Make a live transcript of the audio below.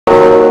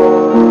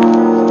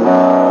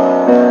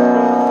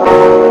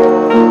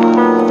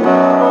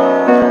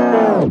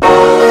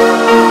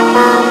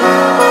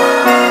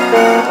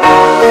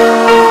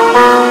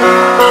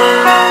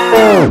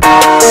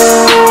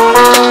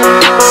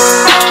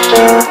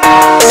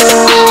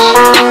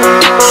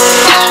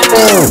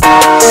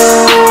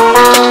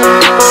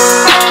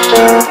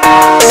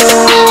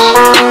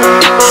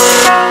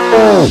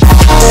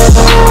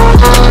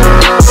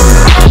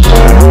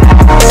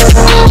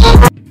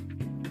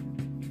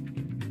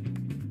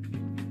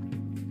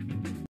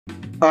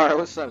Alright,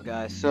 what's up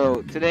guys?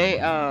 So today,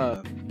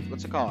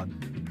 what's it called?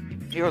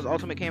 Heroes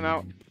Ultimate came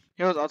out.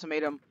 Heroes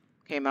Ultimatum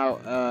came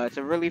out. It's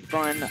a really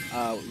fun,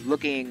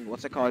 looking,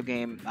 what's it called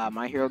game,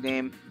 My Hero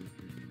game.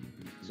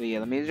 So yeah,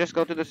 let me just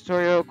go through the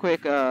tutorial real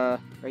quick,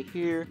 right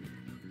here.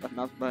 Left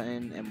mouse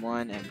button,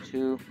 M1,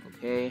 M2,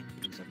 okay.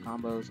 Some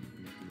combos.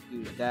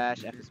 Use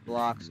dash, F is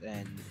blocks,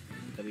 and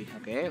W,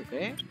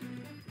 okay.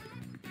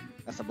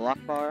 That's a block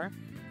bar.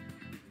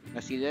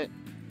 I see that.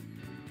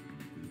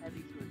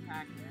 Heavy to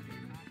attack them.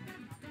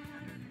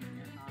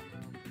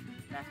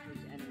 Dash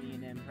push enemy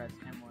and then press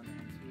M1 and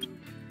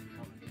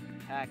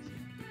M2. Attacks.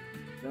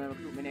 Go in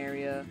recruitment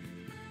area.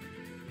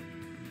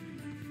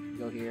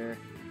 Go here.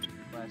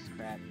 Quest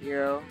craft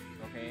hero.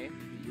 Okay.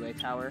 UA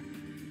tower.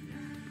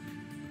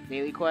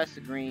 Daily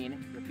quest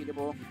green.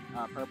 Repeatable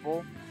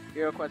purple.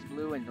 Hero quest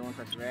blue and villain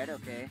quest red.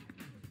 Okay.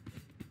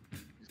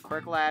 This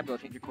quirk lab. Go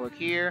change your quirk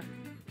here.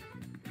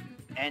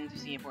 N to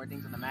see important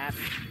things on the map.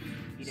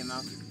 B to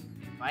mount your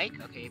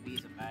bike. Okay, B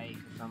is a bike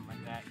or something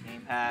like that.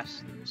 Game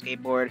pass.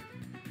 Skateboard.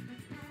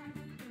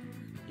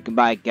 You can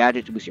buy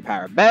gadgets to boost your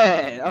power.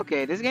 Bad.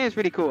 Okay, this game is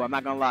pretty cool. I'm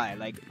not gonna lie.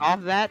 Like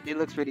off that, it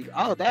looks pretty.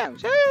 Oh damn!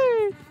 Shit.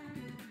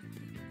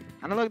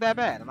 I don't look that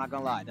bad. I'm not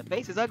gonna lie. The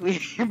face is ugly,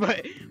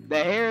 but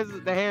the hair is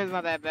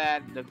not that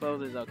bad. The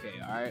clothes is okay.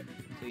 All right.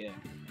 So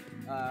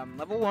yeah.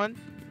 Level 1.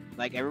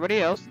 Like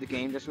everybody else, the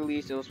game just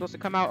released. It was supposed to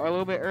come out a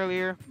little bit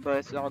earlier, but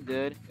it's all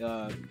good.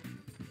 A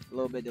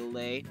little bit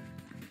delay.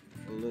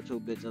 A little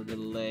bit of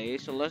delay.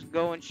 So let's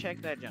go and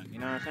check that junk. You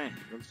know what I'm saying?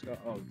 Let's go.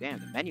 Oh damn,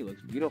 the menu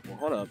looks beautiful.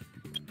 Hold up.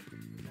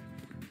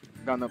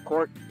 Got no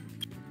court.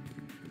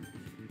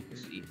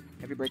 Let's see.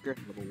 Heavy breaker,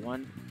 level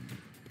 1.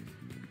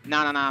 No,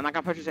 I'm not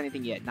gonna purchase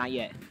anything yet. Not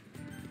yet.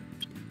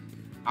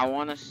 I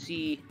wanna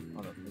see.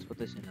 Hold up, let's put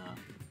this in.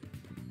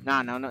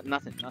 No,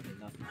 nothing.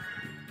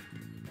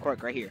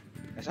 Cork right here.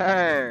 Yes,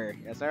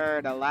 sir.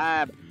 The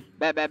lab.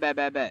 Bet.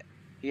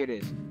 Here it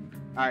is.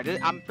 All right,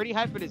 I'm pretty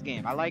hyped for this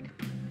game. I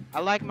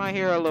like My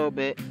Hero a little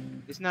bit.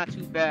 It's not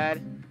too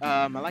bad.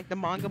 I like the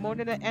manga more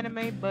than the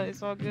anime, but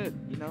it's all good.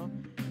 You know.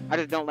 I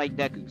just don't like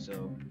Deku,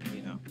 so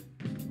you know.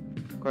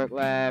 Quirk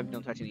lab.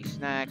 Don't touch any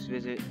snacks.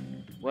 Visit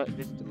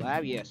the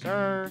lab? Yes,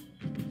 sir.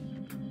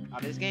 Oh,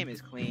 this game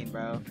is clean,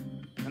 bro.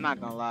 I'm not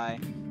gonna lie.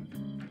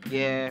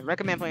 Yeah,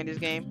 recommend playing this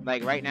game.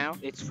 Like right now,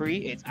 it's free.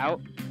 It's out.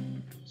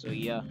 So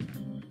yeah.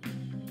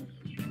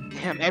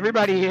 Damn,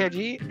 everybody here,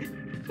 G.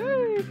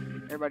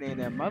 Everybody and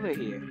their mother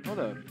here. Hold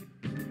up.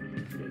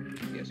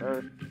 Yes,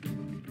 sir.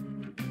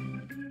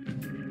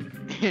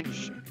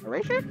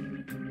 Erasure?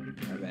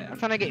 I'm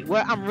trying to get.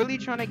 What I'm really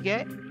trying to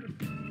get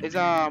is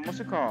what's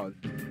it called?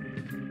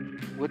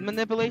 Wood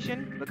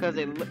manipulation, because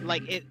you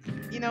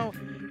know,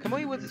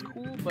 Kamui Woods is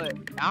cool, but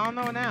I don't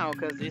know now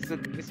because it's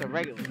a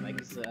regular, like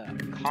it's a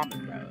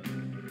common, bro.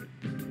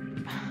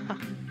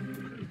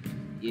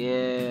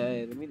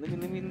 Yeah, let me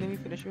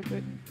finish real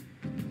quick.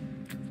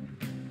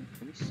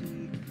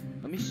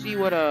 Let me see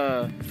what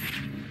the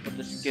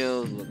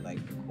skills look like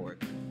for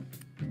Cork.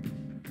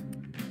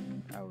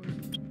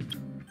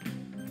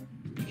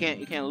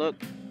 You can't look.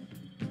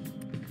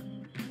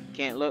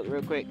 Can't look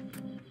real quick.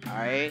 All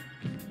right.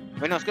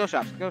 Wait, no, skill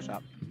shop.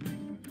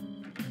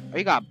 Oh,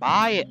 you gotta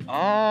buy it.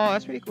 Oh,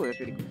 that's pretty cool.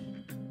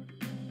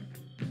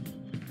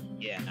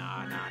 Yeah,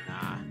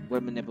 nah.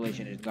 Word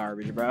manipulation is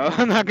garbage, bro.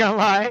 I'm not gonna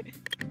lie.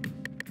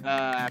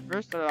 I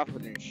first started off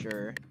with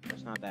Ensure.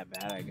 That's not that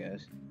bad, I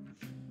guess.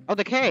 Oh,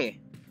 Decay.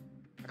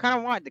 I kind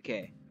of want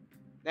Decay.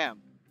 Damn.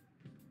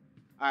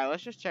 Alright,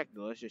 let's just check,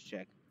 though.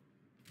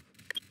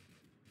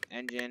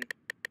 Engine.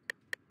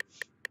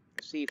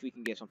 Let's see if we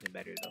can get something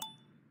better, though.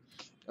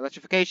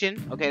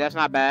 Electrification. Okay, that's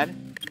not bad.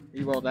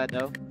 Reroll that,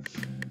 though.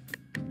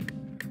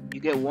 You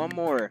get one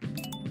more.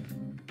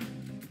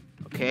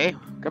 Okay.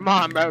 Come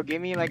on, bro.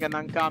 Give me, like, an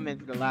uncommon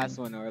for the last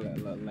one, or,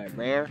 like,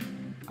 rare.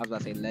 I was about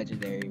to say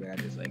legendary, but I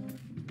just, like...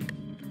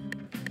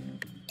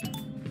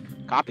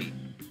 Copy.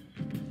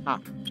 Huh.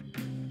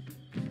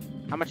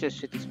 How much is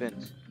 50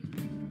 spins?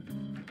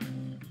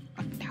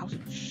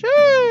 1,000.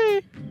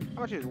 Shit!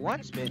 How much is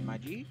one spin, my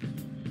G?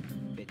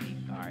 50.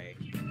 Alright.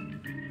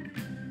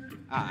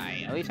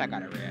 Alright, at least I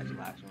got a rare as the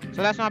last one.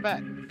 So that's not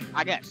bad.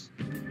 I guess.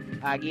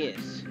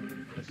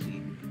 Let's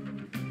see.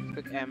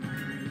 Click M.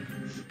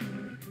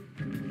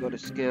 Go to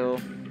skill.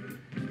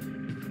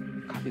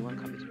 Copy 1,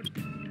 copy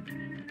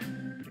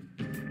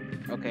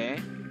 2.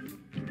 Okay.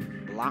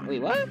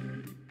 Wait, what?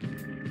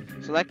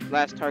 Select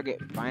last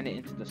target, bind it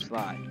into the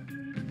slide.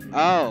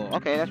 Oh,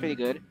 okay, that's pretty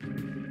good.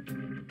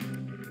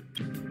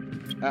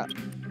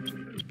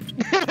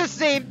 The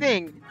same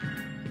thing.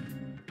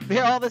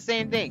 They're all the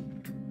same thing.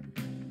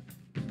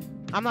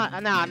 I'm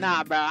not,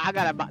 nah, bro. I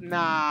gotta,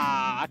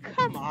 nah,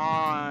 come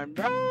on,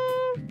 bro.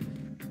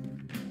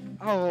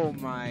 Oh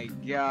my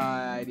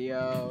god,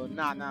 yo.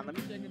 Nah, let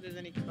me check if there's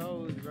any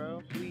codes,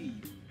 bro. Please,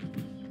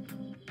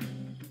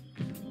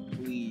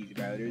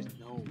 bro. There's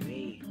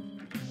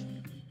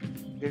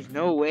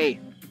no way.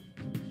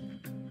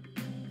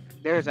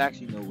 There's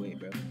actually no way,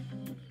 bro.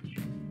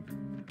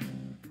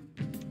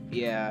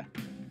 Yeah,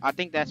 I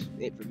think that's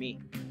it for me.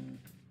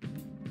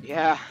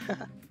 Yeah.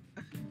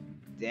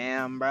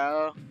 Damn,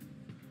 bro.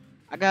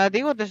 I gotta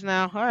deal with this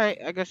now. Alright,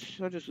 I guess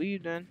I'll just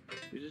leave then.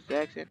 Is this the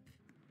exit?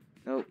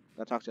 Nope.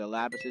 Gotta talk to the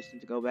lab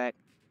assistant to go back.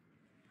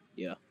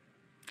 Yeah.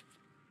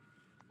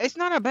 It's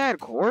not a bad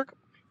quirk,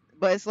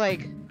 but it's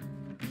like,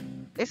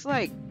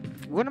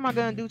 what am I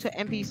gonna do to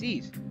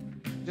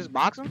NPCs? Just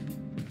box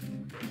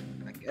them?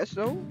 I guess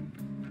so.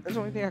 That's the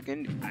only thing I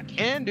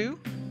can do.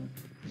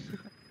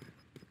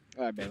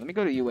 Alright, man. Let me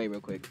go to UA real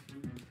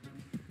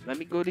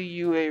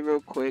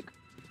quick.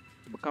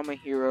 Become a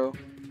hero.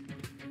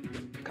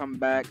 Come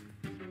back.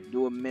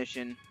 Do a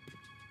mission.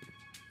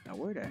 Now,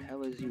 where the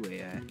hell is UA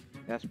at?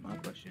 That's my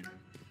question.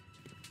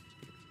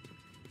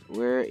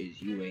 Where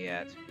is UA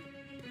at?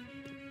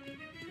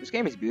 This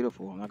game is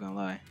beautiful, I'm not gonna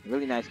lie.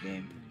 Really nice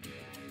game.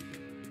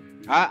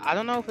 I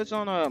don't know if it's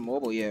on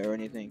mobile yet or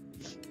anything.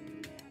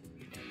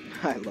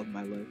 I love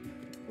my life.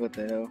 What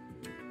the hell?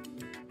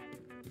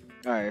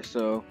 Alright,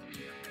 so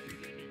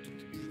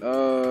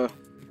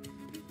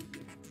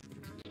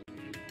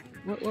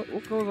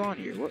what goes on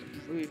here?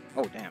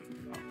 Oh damn.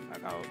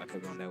 Oh, I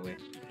could go that way.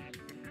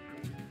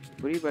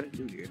 What are you about to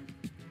do here?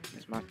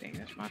 That's my thing,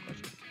 that's my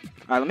question.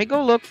 Alright, let me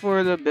go look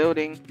for the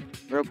building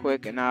real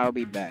quick and I'll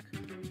be back.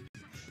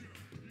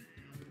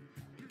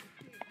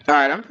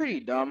 Alright, I'm pretty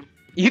dumb.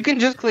 You can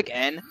just click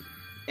N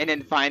and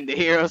then find the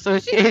Hero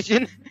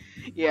Association.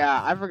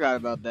 Yeah, I forgot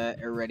about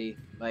that already.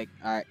 Like,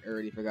 I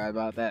already forgot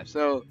about that.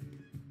 So,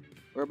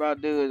 what we're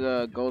about to do is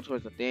go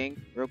towards the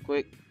thing real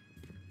quick.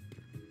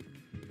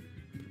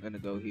 I'm gonna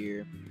go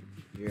here.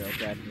 Hero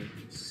Academy.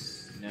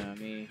 You know what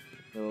I mean?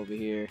 Go over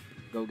here.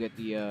 Go get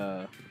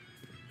the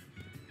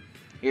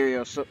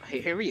Hero.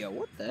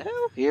 What the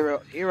hell?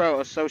 Hero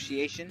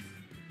Association.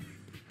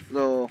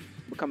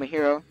 Become a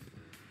hero.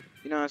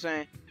 You know what I'm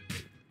saying?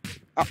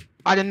 Oh,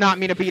 I did not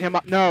mean to beat him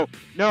up. No,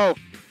 I'm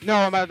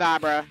about to die,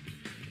 bruh.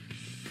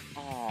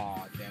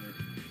 Oh, damn it.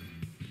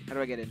 How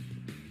do I get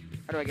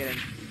in?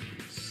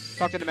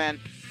 Talk to the man.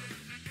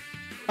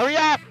 Hurry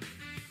up!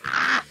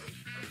 Ah!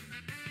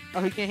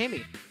 Oh, he can't hit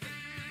me.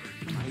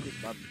 Oh, he just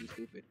above me. He's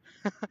stupid.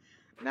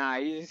 Nah,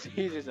 he's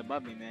just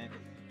above me, man.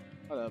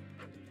 Hold up.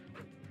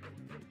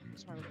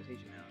 What's my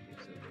reputation now?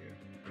 It's still here.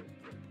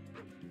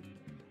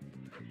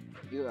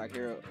 You look like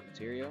hero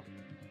material.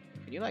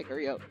 Can you like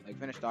hurry up? Like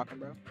finish talking,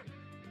 bro?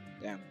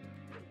 Damn.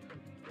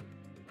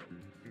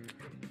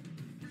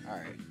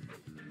 Alright.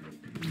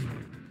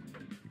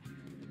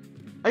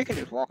 Oh, you can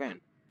just walk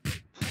in.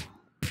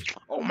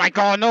 Oh my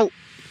god, no!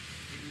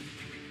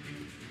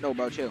 No,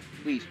 bro, chill.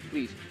 Please,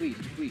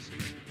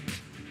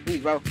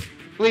 bro.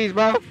 Please,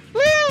 bro.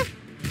 Please!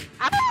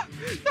 Ah!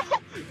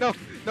 No,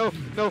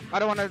 I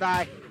don't want to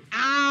die.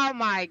 Oh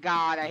my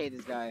god, I hate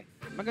this guy.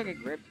 Am I gonna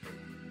get gripped?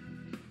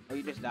 Oh,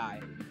 you just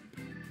die.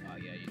 Oh,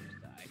 yeah, you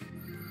just died.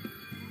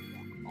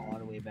 All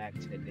the way back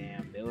to the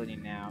damn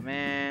building now,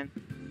 man.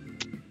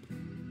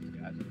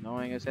 This guy's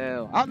annoying as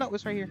hell. Oh, no,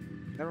 it's right here.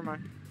 Never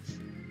mind.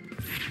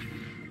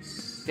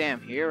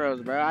 Damn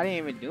heroes, bro. I didn't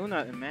even do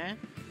nothing, man.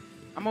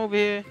 I'm over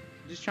here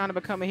just trying to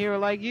become a hero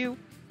like you,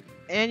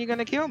 and you're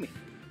gonna kill me.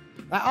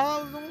 Like,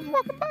 all I was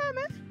walking by,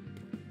 man.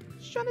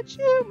 Just trying to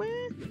chill,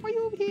 man. Why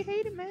you over here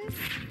hating, man?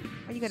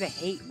 Why you gotta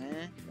hate,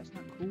 man? That's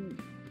not cool. You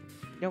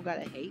don't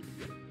gotta hate.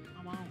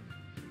 Come on.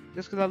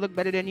 Just because I look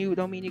better than you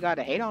don't mean you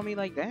gotta hate on me.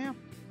 Like, damn.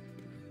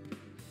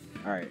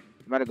 Alright.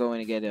 I'm about to go in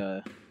and get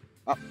Oh,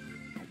 I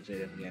can say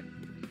that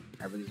again.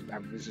 I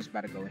was just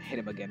about to go and hit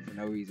him again for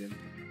no reason.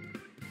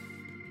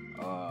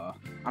 I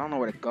don't know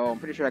where to go. I'm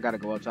pretty sure I gotta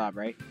go up top,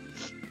 right?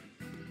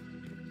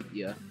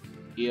 Yeah.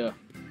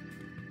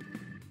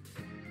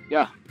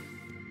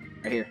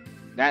 Right here.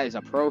 That is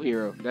a pro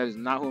hero. That is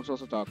not who I'm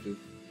supposed to talk to.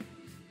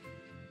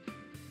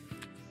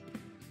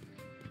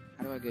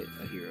 How do I get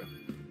a hero?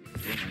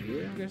 Am I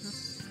here, I'm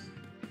guessing?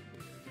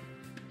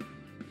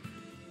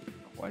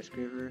 A white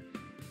scriver.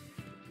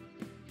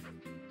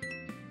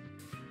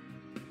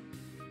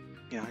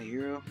 Yeah, a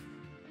hero.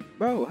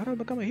 Bro, how do I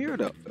become a hero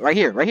though? Right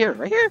here, bro.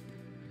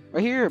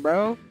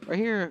 Right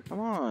here. Come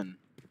on.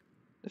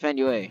 Defend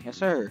UA. Yes,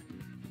 sir.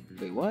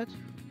 Wait, what?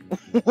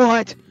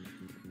 What?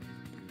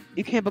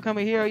 You can't become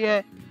a hero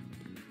yet?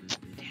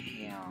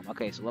 Damn.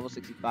 Okay, so level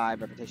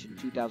 65, reputation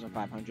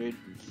 2,500.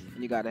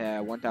 And you gotta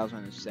have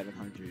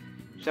 1,700.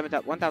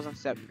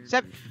 1,007.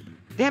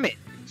 Damn it!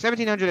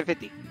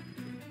 1,750.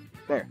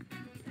 There.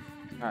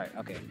 Alright,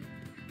 okay.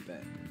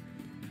 Bet.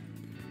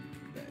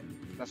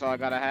 That's all I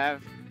gotta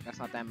have. That's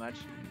not that much.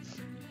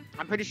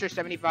 I'm pretty sure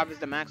 75 is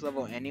the max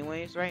level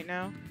anyways right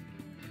now.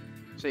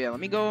 So yeah, let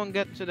me go and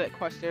get to the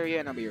quest area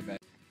and I'll be right back.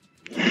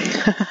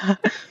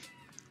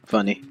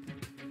 Funny.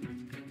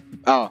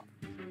 Oh.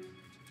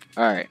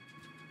 Alright.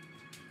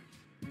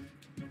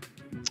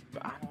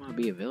 But I don't want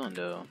to be a villain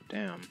though.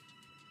 Damn.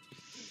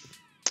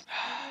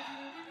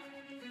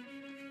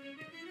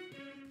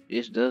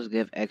 This does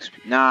give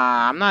XP.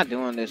 Nah, I'm not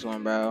doing this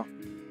one, bro.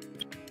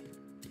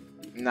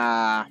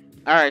 Nah.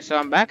 Alright, so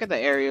I'm back at the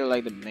area,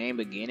 like the main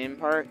beginning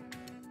part.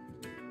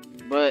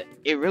 But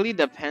it really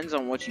depends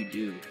on what you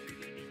do.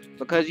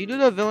 Because you do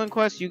the villain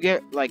quest, you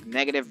get like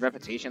negative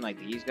reputation like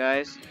these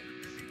guys.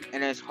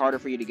 And it's harder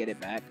for you to get it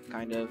back,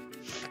 kind of.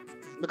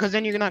 Because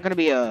then you're not gonna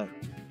be on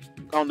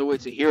the way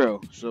to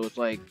hero. So it's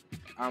like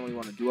I don't really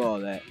want to do all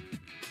that.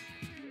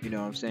 You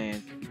know what I'm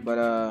saying? But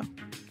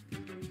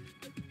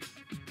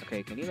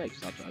okay, can you like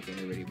stop talking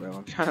already, bro?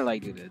 I'm trying to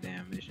like do the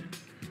damn mission.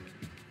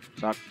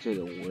 Talk to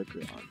the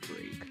worker on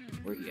break.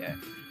 Where he at?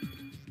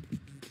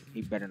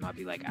 He better not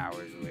be like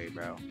hours away,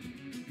 bro.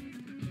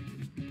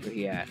 Where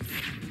he at?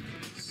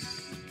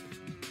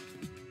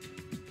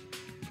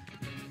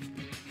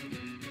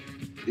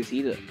 Is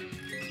he the...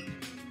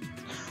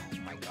 Oh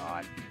my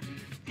god.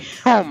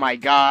 Oh my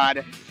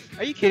god.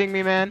 Are you kidding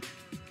me, man?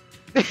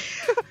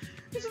 This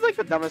is like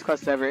the dumbest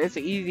quest ever. It's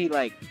an easy,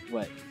 like,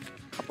 what?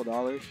 Couple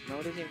dollars? No,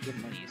 it doesn't even give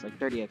money. It's like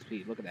 30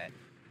 XP. Look at that.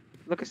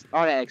 Look at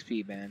all that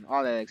XP, man.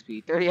 All that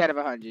XP. 30 out of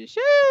 100.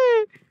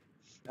 Shit!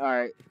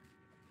 Alright.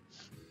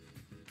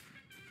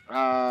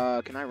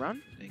 Can I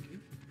run? Thank you.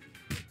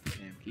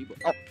 Damn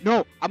keyboard. Oh,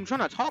 no! I'm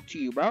trying to talk to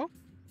you, bro.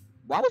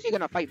 Why was he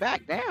gonna fight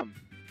back? Damn.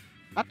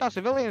 I thought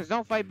civilians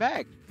don't fight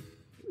back.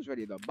 He was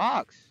ready to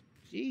box.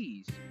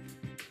 Jeez.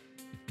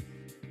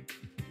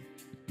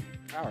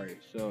 Alright,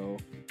 so...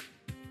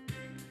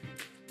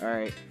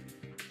 Alright.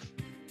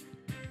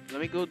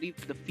 Let me go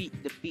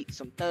defeat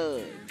some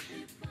thugs.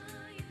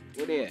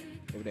 Where they at?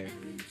 Over there.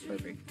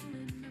 Perfect.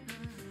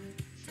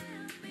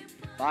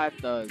 5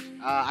 thugs.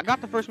 I got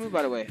the first move,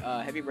 by the way.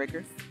 Heavy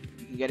breaker.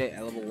 You can get it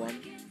at level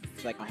 1.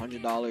 It's like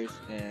 $100,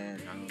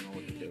 and I don't know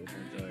what the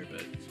difference are,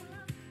 but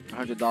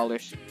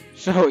 $100.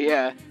 So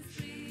yeah.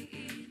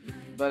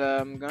 But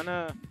I'm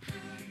gonna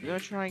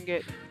try and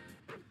get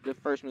the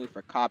first move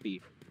for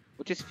copy,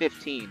 which is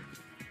 15.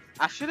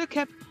 I should have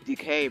kept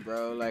decay,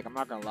 bro. Like, I'm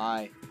not gonna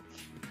lie.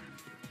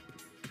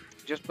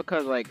 Just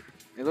because, like,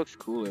 it looks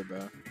cooler, bro.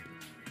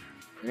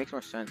 It makes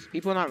more sense.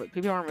 People aren't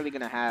really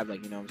gonna have,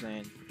 like, you know what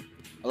I'm saying,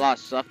 a lot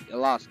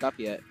of stuff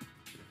yet.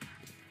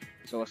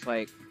 So it's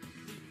like,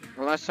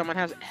 unless someone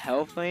has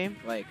hell flame,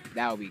 like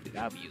that would be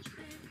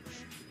useful.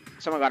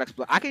 Someone got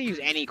explode. I can use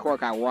any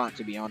quirk I want,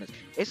 to be honest.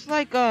 It's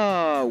like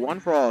a one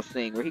for all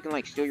thing where he can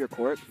like steal your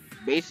quirk.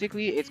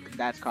 Basically,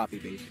 that's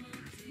copy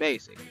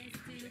basically.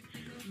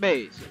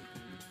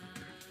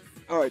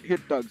 Alright, here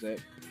the thugs at.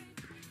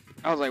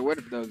 I was like, where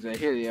the thugs at?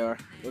 Here they are.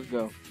 Let's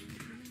go.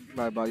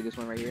 My body, this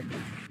one right here.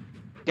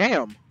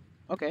 Damn.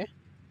 Okay.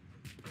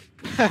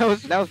 that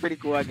was pretty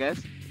cool, I guess.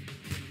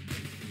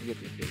 Let me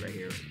get this kid right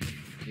here.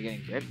 You're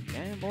getting gripped?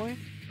 Damn, boy.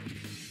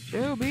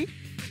 Chill, B.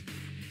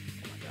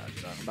 Oh my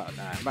gosh, son. I'm about to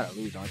die. I'm about to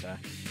lose, aren't I?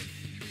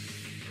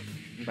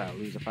 I'm about to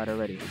lose the fight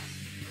already.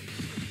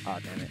 Oh,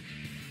 damn it.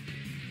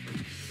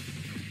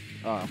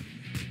 Oh.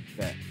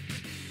 Okay.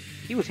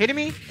 He was hitting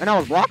me, and I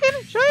was blocking?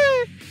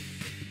 Shit!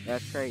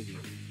 That's crazy.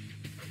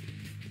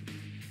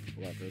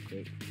 Pull up real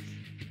quick.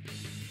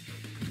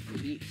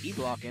 He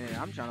blocking, and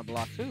I'm trying to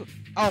block too.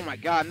 Oh my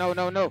god, no.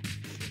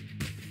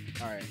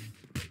 Alright.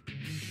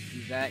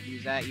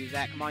 Use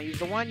that. Come on, use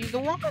the one.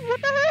 What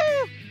the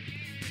hell?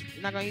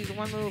 You're not gonna use the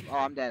one move? Oh,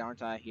 I'm dead,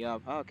 aren't I?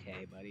 Yup.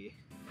 Okay, buddy.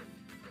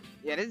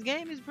 Yeah, this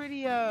game is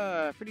pretty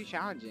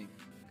challenging.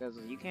 Because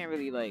you can't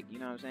really, like, you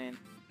know what I'm saying?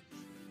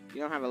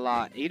 You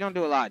don't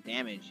do a lot of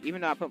damage.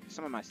 Even though I put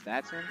some of my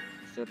stats in,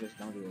 I still just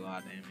don't do a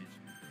lot of damage.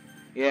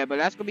 Yeah, but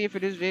that's gonna be it for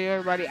this video,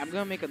 everybody. I'm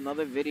gonna make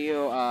another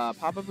video,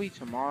 probably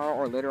tomorrow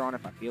or later on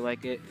if I feel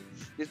like it.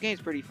 This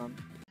game's pretty fun.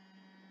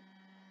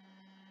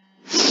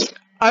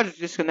 I just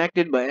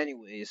disconnected, but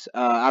anyways,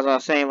 as I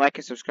was saying, like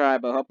and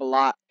subscribe, it'll help a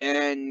lot.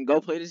 And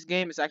go play this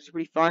game. It's actually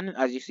pretty fun.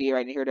 As you see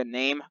right here, the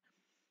name.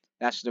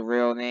 That's the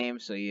real name.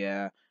 So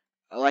yeah,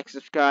 like,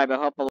 subscribe,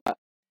 it'll help a lot.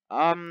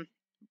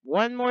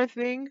 One more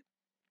thing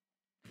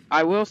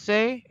I will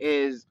say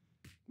is,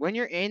 when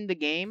you're in the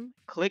game,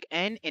 click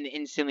N and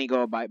instantly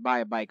go buy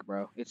a bike,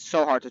 bro. It's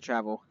so hard to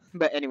travel.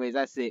 But anyways,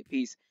 that's it.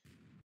 Peace.